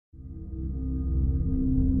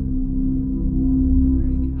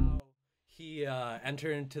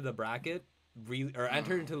enter into the bracket, or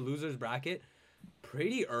enter into the loser's bracket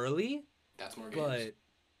pretty early. That's more but games.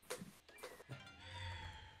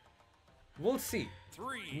 We'll see.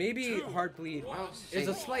 Maybe Heartbleat is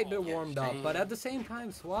a slight bit warmed up, but at the same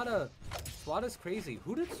time, Swata's crazy.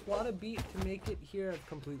 Who did Swata beat to make it here? I've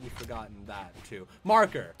completely forgotten that too.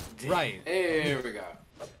 Marker, right? Here we go.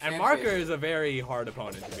 And Marker is a very hard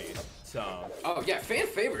opponent to beat. So. Oh yeah, fan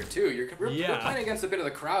favorite too. We're playing against a bit of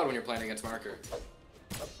the crowd when you're playing against Marker.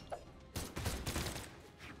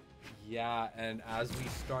 Yeah, and as we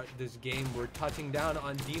start this game, we're touching down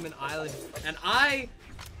on Demon Island, and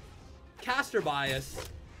caster bias.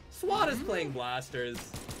 Swat is playing blasters.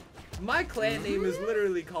 My clan name is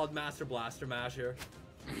literally called Master Blaster Masher.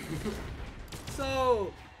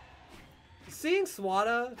 So, seeing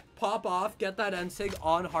Swata pop off, get that N-Sig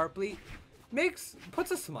on Heartbleat,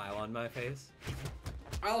 puts a smile on my face.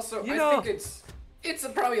 Also, I think it's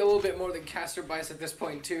probably a little bit more than caster bias at this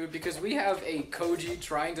point too, because we have a Koji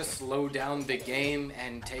trying to slow down the game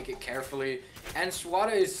and take it carefully, and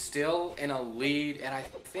Swata is still in a lead, and I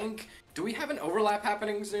think, do we have an overlap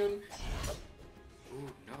happening soon? Ooh,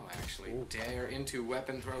 no, actually. Ooh. Dare into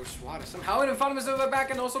weapon throw Swata. Somehow in front of himself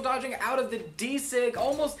back and also dodging out of the D-Sig.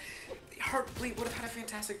 Almost, Heartbleat would have had a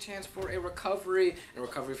fantastic chance for a recovery. And a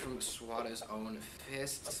recovery from Swata's own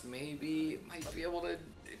fists. Maybe might be able to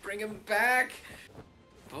bring him back.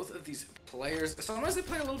 Both of these players, sometimes they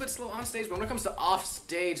play a little bit slow on stage, but when it comes to off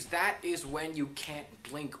stage, that is when you can't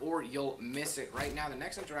blink or you'll miss it. Right now, the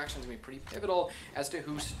next interaction is going to be pretty pivotal as to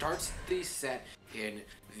who starts the set in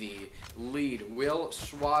the lead. Will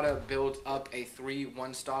Swata build up a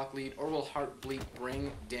 3-1 stock lead, or will Heartbleat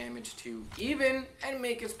bring damage to even and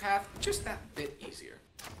make his path just that bit easier?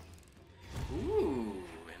 Ooh,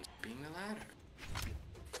 and being the latter.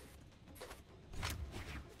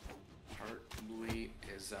 Heartbleat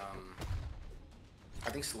is, I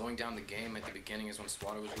think slowing down the game at the beginning is when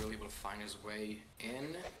Swata was really able to find his way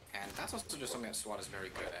in, and that's also just something that Swata's very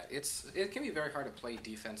good at. It can be very hard to play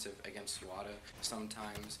defensive against Swata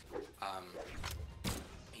sometimes.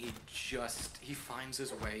 He finds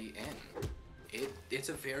his way in. It's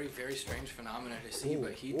a very, very strange phenomenon to see,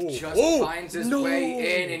 but he just finds his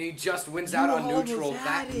way in, and he just wins out on neutral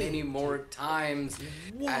that many more times.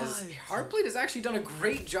 As Heartbleat has actually done a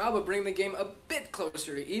great job of bringing the game a bit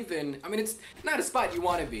closer to even. I mean, it's not a spot you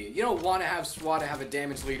want to be. You don't want to have Swata have a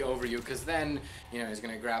damage lead over you, because then, you know, he's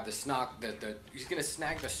going to grab the snock, he's going to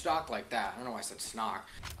snag the stock like that. I don't know why I said snock,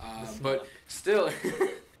 but still...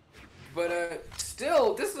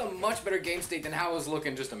 Still, this is a much better game state than how it was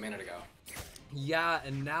looking just a minute ago. Yeah,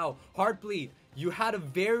 and now, Heartbleat, you had a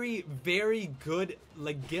very, very good,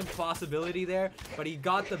 give possibility there, but he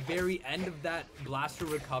got the very end of that blaster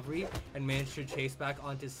recovery and managed to chase back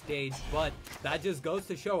onto stage, but that just goes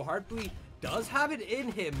to show Heartbleat does have it in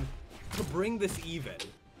him to bring this even.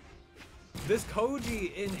 This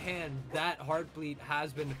Koji in hand that Heartbleat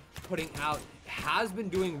has been putting out has been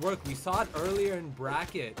doing work. We saw it earlier in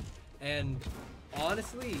bracket, and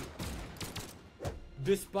honestly,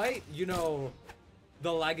 despite, you know,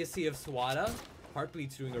 the legacy of Swata,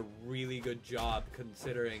 Heartbleat's doing a really good job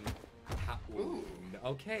considering how... Ooh,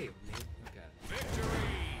 okay. Victory!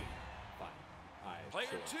 Fine. Alright, Player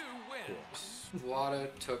 2 wins. Cool. Swata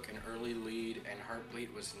took an early lead, and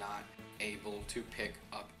Heartbleat was not able to pick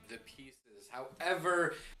up the pieces.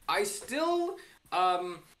 However, I still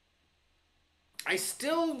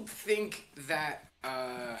think that,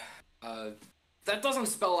 that doesn't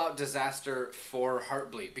spell out disaster for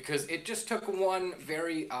Heartbleat, because it just took one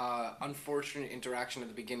very unfortunate interaction at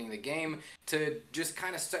the beginning of the game to just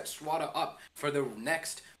kind of set Swata up for the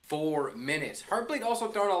next 4 minutes. Heartbleat also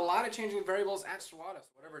thrown a lot of changing variables at Swata. So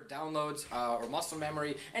whatever downloads or muscle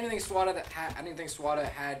memory, anything Swata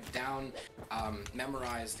had down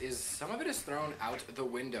memorized, is some of it is thrown out the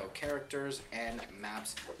window. Characters and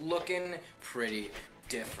maps looking pretty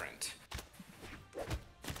different.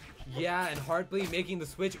 Yeah, and Heartbleat making the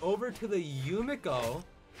switch over to the Yumiko.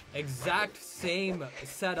 Exact same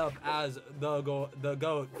setup as the GOAT,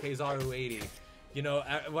 Phasaru 80. You know,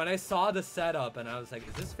 when I saw the setup and I was like,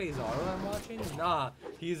 is this Phasaru I'm watching? Nah,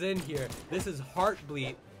 he's in here. This is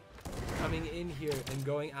Heartbleat coming in here and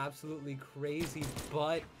going absolutely crazy,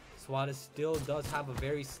 but Swata still does have a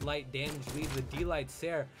very slight damage lead. The D-Light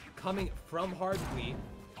Sare coming from Heartbleat.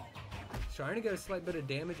 Trying to get a slight bit of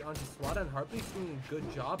damage onto Swata, and Heartbleat's doing a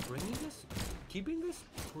good job keeping this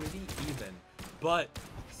pretty even. But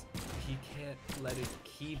he can't let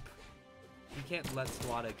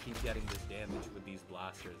Swata keep getting this damage with these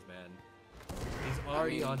blasters, man. He's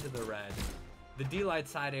already onto the red. The D-Light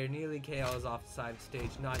side air nearly KOs off the side stage.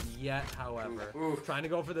 Not yet, however. Ooh. Trying to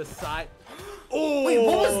go for the side. Oh! Wait,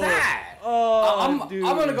 what was that? Oh, I'm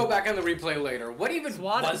gonna go back on the replay later. What even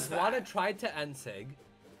was that? Swata tried to Ensig.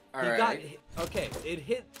 Alright. Okay, it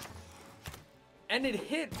hit. And it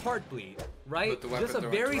hit Heartbleat, right? But the weapon Just a throw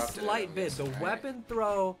very interrupted slight him, bit. The right? weapon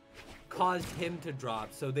throw caused him to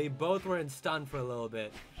drop. So they both were in stun for a little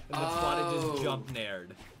bit. And then Swata just jump nared.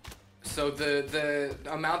 So the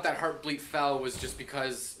amount that Heartbleat fell was just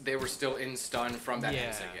because they were still in stun from that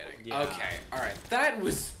instant getting. Yeah. Okay, all right. That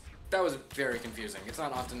was very confusing. It's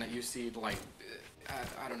not often that you see like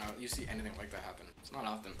I don't know, you see anything like that happen. It's not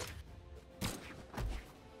often.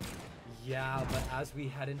 Yeah, but as we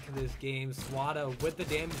head into this game, Swata with the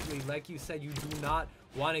damage lead, like you said, you do not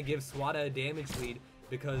want to give Swata a damage lead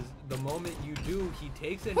because the moment you do, he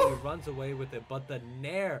takes it and he runs away with it. But the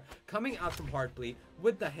Nair coming out from Heartbleat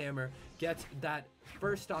with the hammer gets that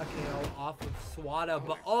first stock KO off of Swata.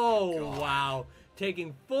 But wow,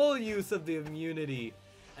 taking full use of the immunity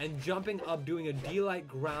and jumping up, doing a D-Light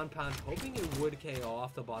ground pound, hoping it would KO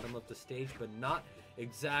off the bottom of the stage, but not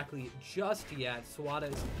exactly just yet.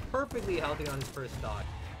 Swata is perfectly healthy on his first stock,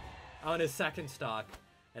 on his second stock,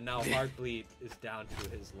 and now Heartbleat is down to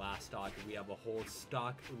his last stock. We have a whole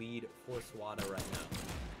stock lead for Swata right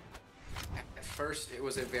now. At first, it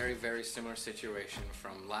was a very, very similar situation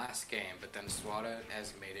from last game, but then Swata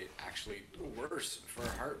has made it actually worse for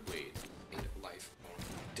Heartbleat. Made life more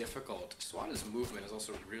difficult. Swata's movement has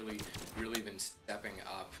also really, really been stepping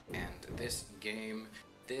up, and this game,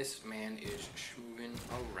 this man is moving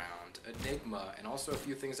around Enigma, and also a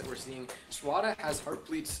few things that we're seeing. Swata has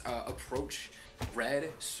Heartbleat's approach read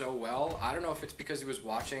so well. I don't know if it's because he was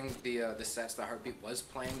watching the sets that Heartbleat was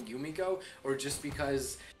playing Yumiko, or just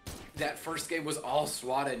because that first game was all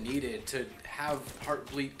Swata needed to have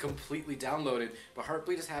Heartbleat completely downloaded. But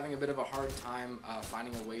Heartbleat is having a bit of a hard time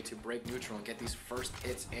finding a way to break neutral and get these first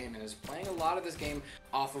hits in, and is playing a lot of this game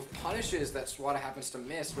off of punishes that Swata happens to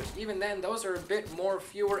miss, which even then, those are a bit more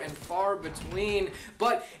fewer and far between.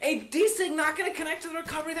 But a D-Sig not going to connect to the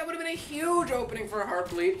recovery. That would have been a huge opening for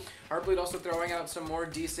Heartbleat. Heartbleat also throwing out some more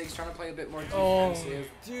D-Sigs, trying to play a bit more defensive.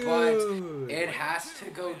 But it has to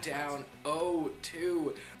go down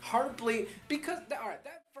 0-2. Heartbleat, because, alright,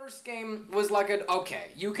 that first game was like okay,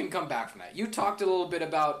 you can come back from that. You talked a little bit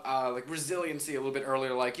about like resiliency a little bit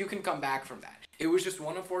earlier, like you can come back from that. It was just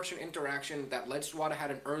one unfortunate interaction that led Swata had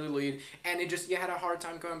an early lead, and you had a hard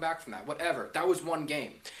time coming back from that. Whatever, that was one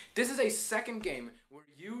game. This is a second game where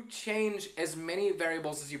you change as many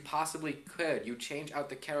variables as you possibly could. You change out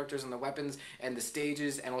the characters and the weapons and the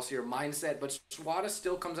stages and also your mindset, but Swata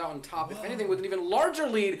still comes out on top, if anything, with an even larger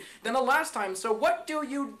lead than the last time. So what do?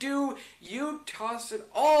 You toss it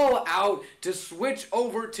all out to switch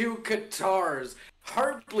over to Katars.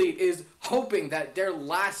 Heartbleat is hoping that their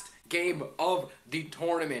last game of the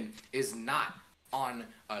tournament is not on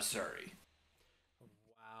a Surrey.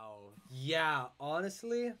 Wow. Yeah,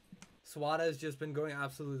 honestly, Swata has just been going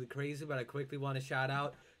absolutely crazy, but I quickly want to shout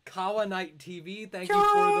out Kawa Knight TV. Thank you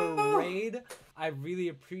for the raid. I really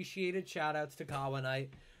appreciate it. Shout outs to Kawa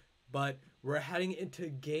Knight. But we're heading into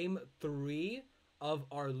game 3 of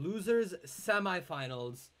our losers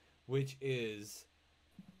semifinals, which is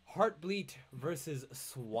Heartbleat versus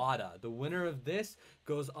Swata. The winner of this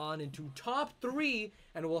goes on into top 3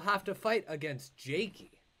 and will have to fight against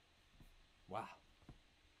Jakey. Wow.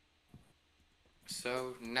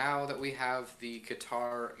 So now that we have the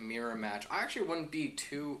Qatar mirror match, I actually wouldn't be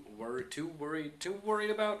too worried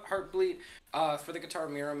about Heartbleat for the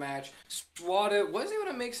Qatar mirror match. Swata was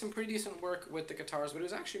able to make some pretty decent work with the Qatars, but it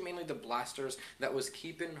was actually mainly the blasters that was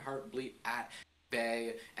keeping Heartbleat at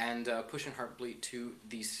bay and pushing Heartbleat to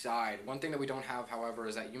the side. One thing that we don't have, however,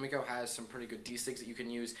 is that Yumiko has some pretty good D6 that you can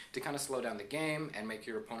use to kind of slow down the game and make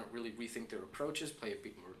your opponent really rethink their approaches, play a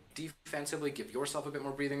bit more defensively, give yourself a bit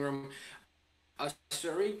more breathing room.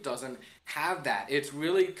 Surrey doesn't have that. It's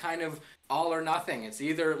really kind of all or nothing. It's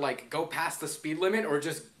either like go past the speed limit or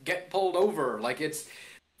just get pulled over. Like it's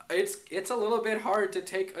a little bit hard to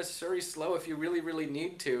take a Surrey slow if you really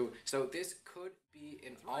need to. So this could be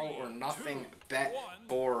an all or nothing bet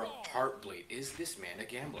for Heartbleat. Is this man a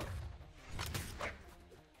gambler?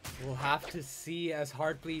 We'll have to see as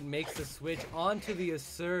Heartbleat makes the switch onto the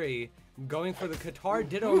Asuri, going for the Qatar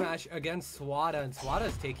Ditto match against Swata, and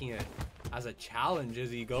Swata's taking it as a challenge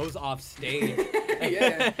as he goes off stage.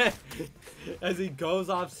 As he goes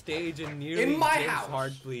off stage and nearly takes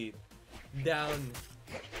Heartbleat down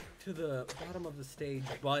to the bottom of the stage,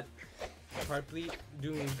 but Heartbleat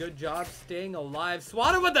doing a good job staying alive.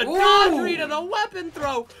 Swata with the dodge read and the weapon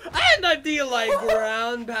throw and the D-Light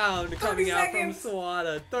ground pound coming out from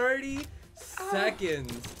Swata. 30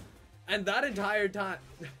 seconds. And that entire time,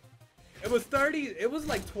 it was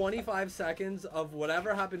like 25 seconds of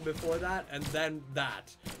whatever happened before that, and then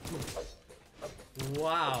that.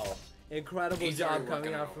 Wow. Incredible job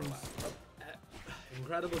coming out from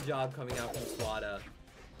Swata.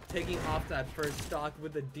 Taking off that first stock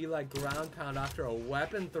with the D-like ground pound after a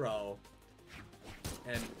weapon throw.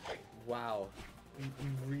 And wow.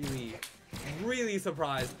 Really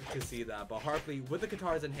surprised to see that. But Heartbleat with the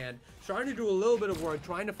guitars in hand, starting to do a little bit of work,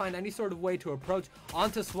 trying to find any sort of way to approach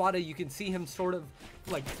onto Swata. You can see him sort of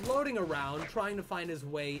like floating around, trying to find his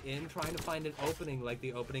way in, trying to find an opening, like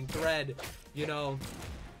the opening thread, you know.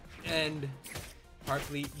 And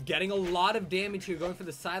Heartbleat getting a lot of damage here, going for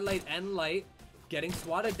the side light and light, getting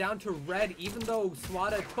Swata down to red, even though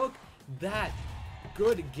Swata took that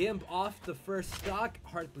good gimp off the first stock.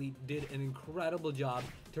 Heartbleat did an incredible job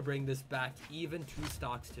to bring this back even 2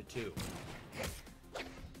 stocks to 2.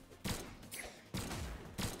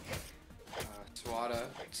 Swata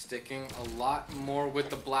sticking a lot more with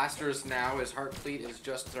the blasters now as Heartbleat is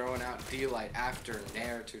just throwing out D-Light after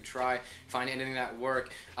Nair to try find anything that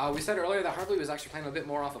work. We said earlier that Heartbleat was actually playing a bit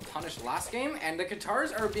more off of Punish last game, and the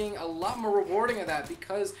guitars are being a lot more rewarding of that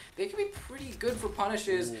because they can be pretty good for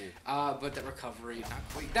punishes, but the recovery, not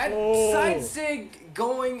quite. That side sig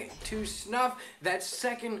going to snuff that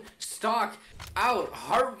second stock out.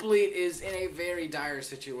 Heartbleat is in a very dire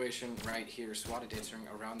situation right here. Swata dancing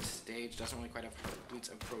around the stage, doesn't really quite have Heartbleat's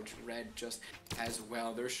approach read just as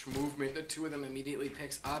well. Their movement, the two of them immediately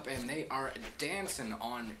picks up, and they are dancing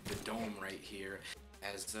on the dome right here.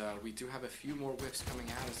 As we do have a few more whiffs coming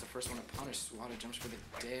out as the first one to punish. Swata jumps for the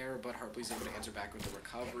dare, but Heartbleat's able to answer back with the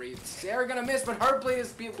recovery. Dare gonna miss, but Heartbleat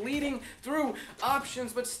is bleeding through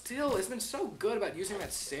options, but still has been so good about using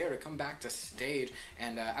that Sair to come back to stage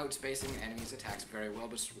and outspacing enemies' attacks very well,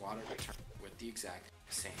 but Swata returns with the exact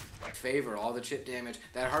same favor. All the chip damage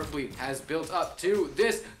that Heartbleat has built up to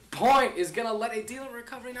this point is gonna let a dealer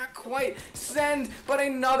recovery not quite send, but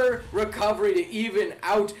another recovery to even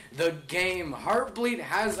out the game. Heartbleat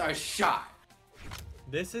has a shot.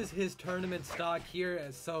 This is his tournament stock here,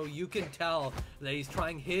 so you can tell that he's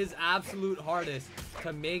trying his absolute hardest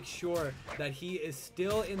to make sure that he is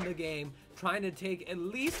still in the game, trying to take at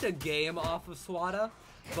least a game off of Swata.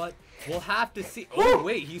 But we'll have to see. Oh,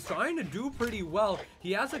 wait, he's trying to do pretty well.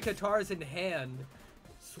 He has the guitars in hand,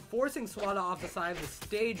 forcing Swata off the side of the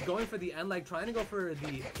stage, going for the end leg, trying to go for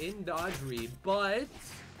the in-dodge read, but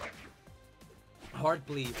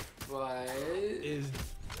Heartbleat is...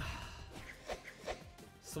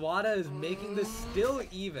 Swata is making this still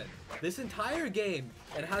even. This entire game,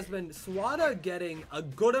 it has been Swata getting a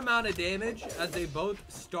good amount of damage as they both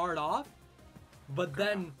start off, but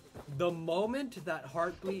then the moment that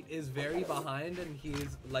Heartbleat is very behind and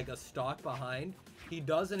he's like a stock behind, he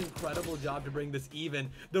does an incredible job to bring this even.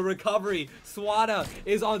 The recovery, Swata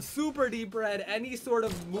is on super deep red. Any sort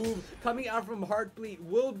of move coming out from Heartbleat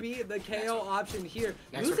will be the KO option here.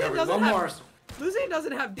 Lucian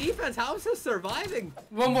doesn't have defense. How is he surviving?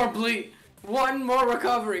 One more bleed. One more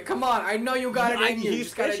recovery. Come on. I know you got it in you. He's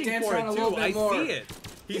just gotta dance around a little bit more. I see it.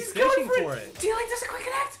 He's fishing for it. D-Link doesn't quite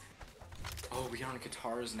connect. Oh, we are on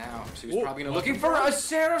guitars now. So he's probably gonna looking for a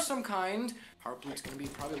Sair of some kind. Heartbleat's gonna be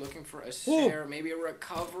probably looking for a Sair, maybe a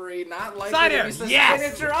recovery. Not likely to be the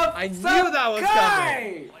signature of I knew that was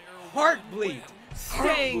coming. Heartbleat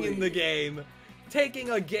staying in the game, taking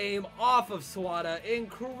a game off of Swata.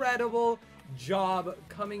 Incredible job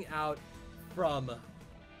coming out from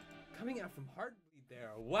Heartbleat there.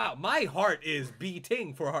 Wow, my heart is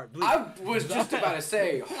beating for Heartbleat. I was just about to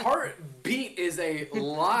say, heartbeat is a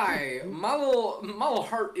lie. My little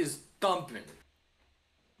heart is thumping.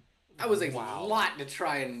 That was a lot to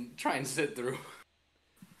try and sit through.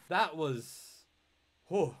 That was,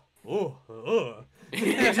 You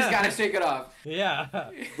just gotta shake it off. Yeah.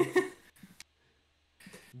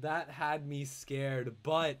 That had me scared,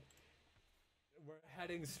 but we're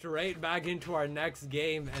heading straight back into our next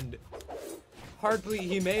game, and Heartbleat,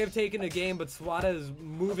 he may have taken a game, but Swata is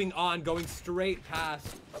moving on, going straight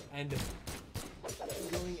past, and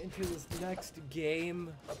going into this next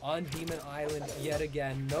game on Demon Island yet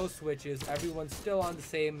again. No switches, everyone's still on the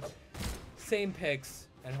same picks,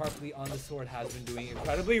 and Heartbleat on the sword has been doing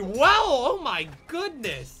incredibly well. Oh my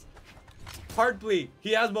goodness! Heartbleat,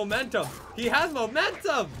 he has momentum. He has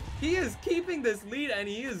momentum. He is keeping this lead, and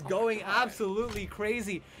he is going absolutely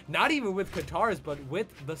crazy. Not even with guitars, but with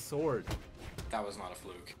the sword. That was not a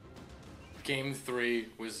fluke. Game 3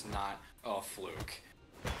 was not a fluke.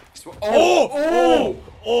 Neither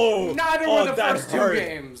were the first two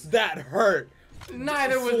games. That hurt.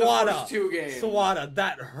 Neither was the first two games. Swata,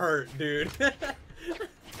 that hurt, dude.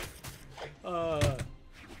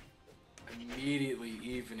 Immediately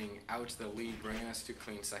evening out the lead, bringing us to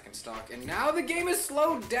clean second stock. And now the game is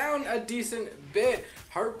slowed down a decent bit.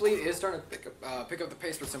 Heartbleat is starting to pick up the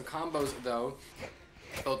pace with some combos, though.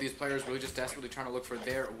 Both these players really just desperately trying to look for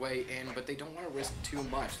their way in, but they don't want to risk too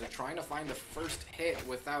much. They're trying to find the first hit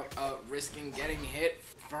without risking getting hit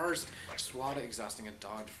first. Swata exhausting a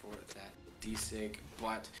dodge for that D-Sig,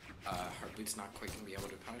 but Heartbleat's not quite going to be able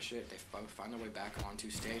to punish it. They find their way back onto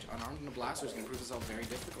stage. Unarmed and a blaster is going to prove itself very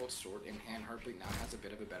difficult. Sword in hand, Heartbleat now has a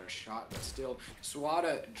bit of a better shot, but still,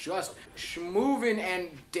 Swata just schmoving and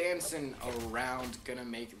dancing around. Gonna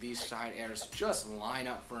make these side airs just line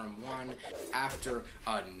up for him one after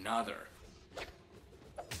another.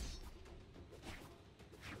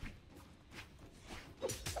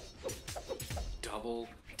 Double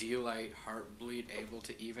D-Light, Heartbleat able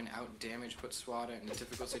to even out damage, put Swata in a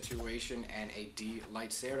difficult situation, and a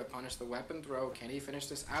D-Light Sair to punish the weapon throw. Can he finish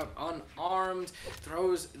this out unarmed?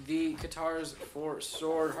 Throws the Katars for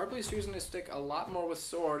sword. Heartbleat's using his stick a lot more with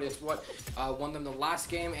sword. It's what won them the last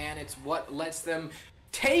game, and it's what lets them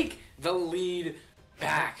take the lead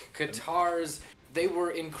back. Katars, they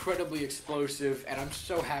were incredibly explosive, and I'm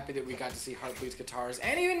so happy that we got to see Heartbleat's Katars,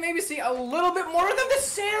 and even maybe see a little bit more of them. The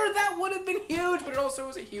Sair, that would have been huge, but it also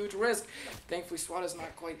was a huge risk. Thankfully, Swata's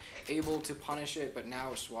not quite able to punish it, but now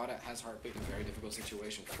Swata has Heartbleat in a very difficult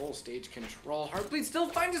situation. Full stage control. Heartbleat still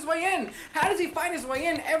finds his way in. How does he find his way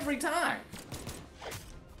in every time?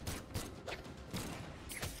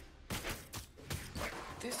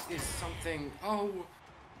 This is something, oh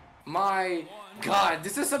my God,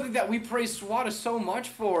 this is something that we praise Swata so much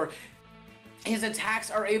for. His attacks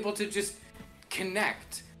are able to just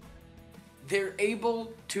connect. They're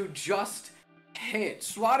able to just hit.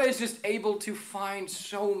 Swata is just able to find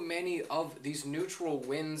so many of these neutral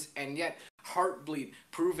wins, and yet Heartbleat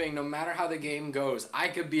proving no matter how the game goes, I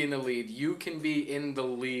could be in the lead, you can be in the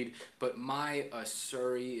lead, but my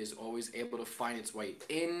Asuri is always able to find its way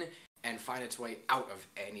in and find its way out of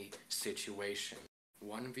any situation.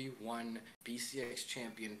 1v1 BCX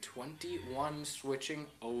champion 21 switching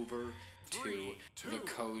over to the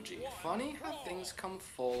Koji. Funny how things come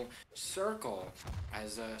full circle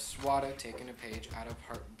as Swata taking a page out of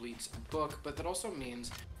Heartbleat's book, but that also means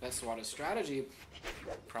that Swata's strategy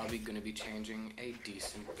probably going to be changing a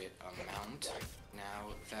decent bit amount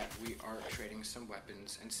now that we are trading some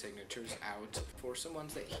weapons and signatures out for some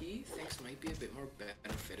ones that he thinks might be a bit more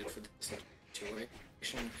better fitted for the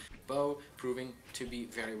situation. Bow proving to be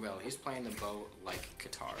very well. He's playing the bow like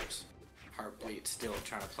Katars. Heartbleat still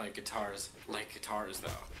trying to play Katars like Katars though.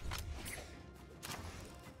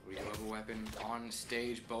 We do have a weapon on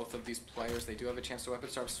stage. Both of these players, they do have a chance to weapon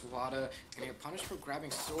starve. Swata is going to get punished for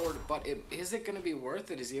grabbing sword, but is it going to be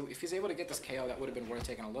worth it? If he's able to get this KO, that would have been worth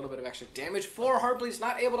taking a little bit of extra damage for. Heartbleat's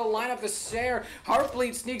not able to line up the Sair.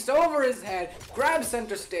 Heartbleat sneaks over his head, grabs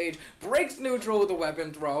center stage, breaks neutral with a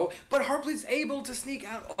weapon throw, but Heartbleat's able to sneak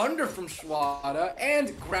out under from Swata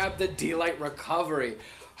and grab the D-Light recovery.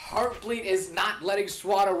 Heartbleat is not letting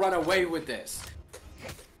Swata run away with this.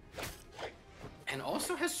 And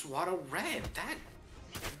also has Swata red. That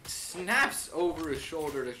snaps over his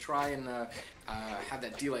shoulder to try and have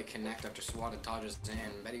that D-Light connect after Swata dodges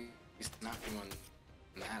in. Bet he's not doing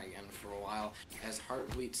that again for a while, as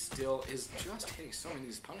Heartbleat still is just hitting so many of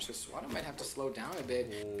these punishes. Swata might have to slow down a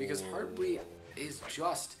bit because Heartbleat is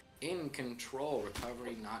just in control.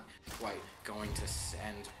 Recovery not quite going to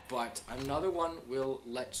send, but another one will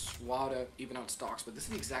let Swata even out stocks. But this is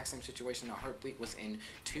the exact same situation that Heartbleat was in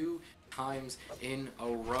 2 times in a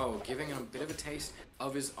row, giving him a bit of a taste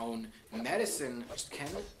of his own medicine. Can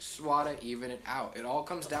Swata even it out? It all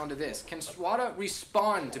comes down to this. Can Swata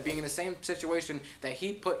respond to being in the same situation that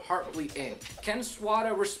he put Heartbleat in? Can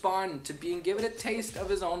Swata respond to being given a taste of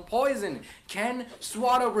his own poison? Can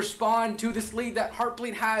Swata respond to this lead that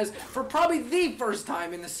Heartbleat has for probably the first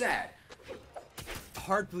time in the set?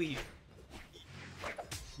 Heartbleat,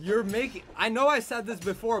 you're making, I know I said this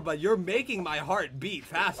before, but you're making my heart beat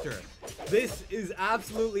faster. This is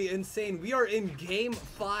absolutely insane. We are in game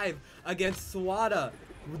 5 against Swata.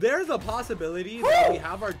 There's a possibility that we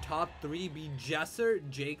have our top 3 be Jesser,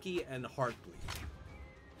 Jakey, and Heartbleat.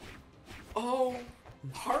 Oh,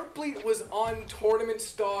 Heartbleat was on tournament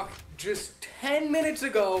stock just 10 minutes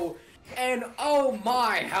ago, and oh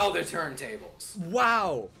my, how the turntables.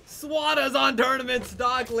 Wow, Swata's on tournament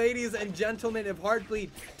stock, ladies and gentlemen. If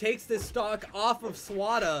Heartbleat takes this stock off of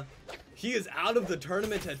Swata, he is out of the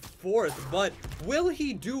tournament at 4th, but will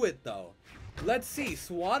he do it though? Let's see.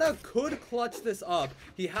 Swata could clutch this up.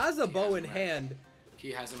 He has a bow in hand.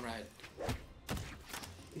 He has him red.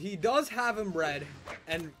 he does have him red,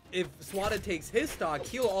 and if Swata takes his stock,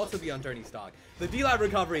 he'll also be on tourney stock. The D-Lab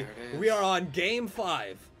recovery, we are on game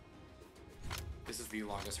 5. This is the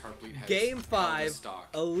longest Heartbleat has Game held 5, his stock.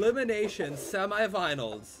 elimination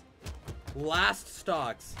semifinals, last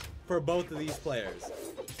stocks for both of these players.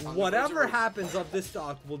 Whatever happens of this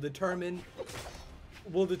stock will determine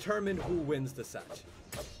who wins the set.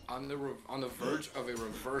 On the verge of a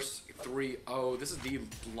reverse 3-0. This is the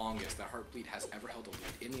longest that Heartbleat has ever held a lead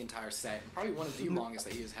in the entire set, and probably one of the longest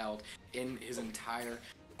that he has held in his entire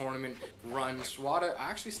tournament run. Swata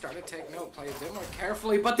actually started to take note, play a bit more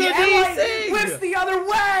carefully, but the ally whips the other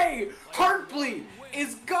way! Heartbleat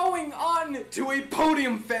is going on to a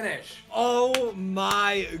podium finish! Oh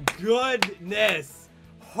my goodness!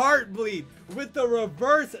 Heartbleat with the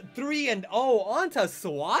reverse 3-0 onto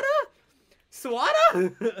Swata?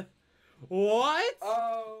 Swata? What?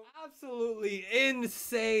 Oh. Absolutely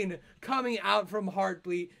insane coming out from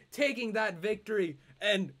Heartbleat, taking that victory.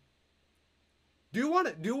 And do you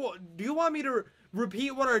want me to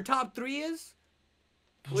repeat what our top 3 is?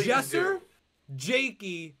 Please Jesser, do.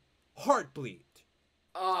 Jakey, Heartbleat.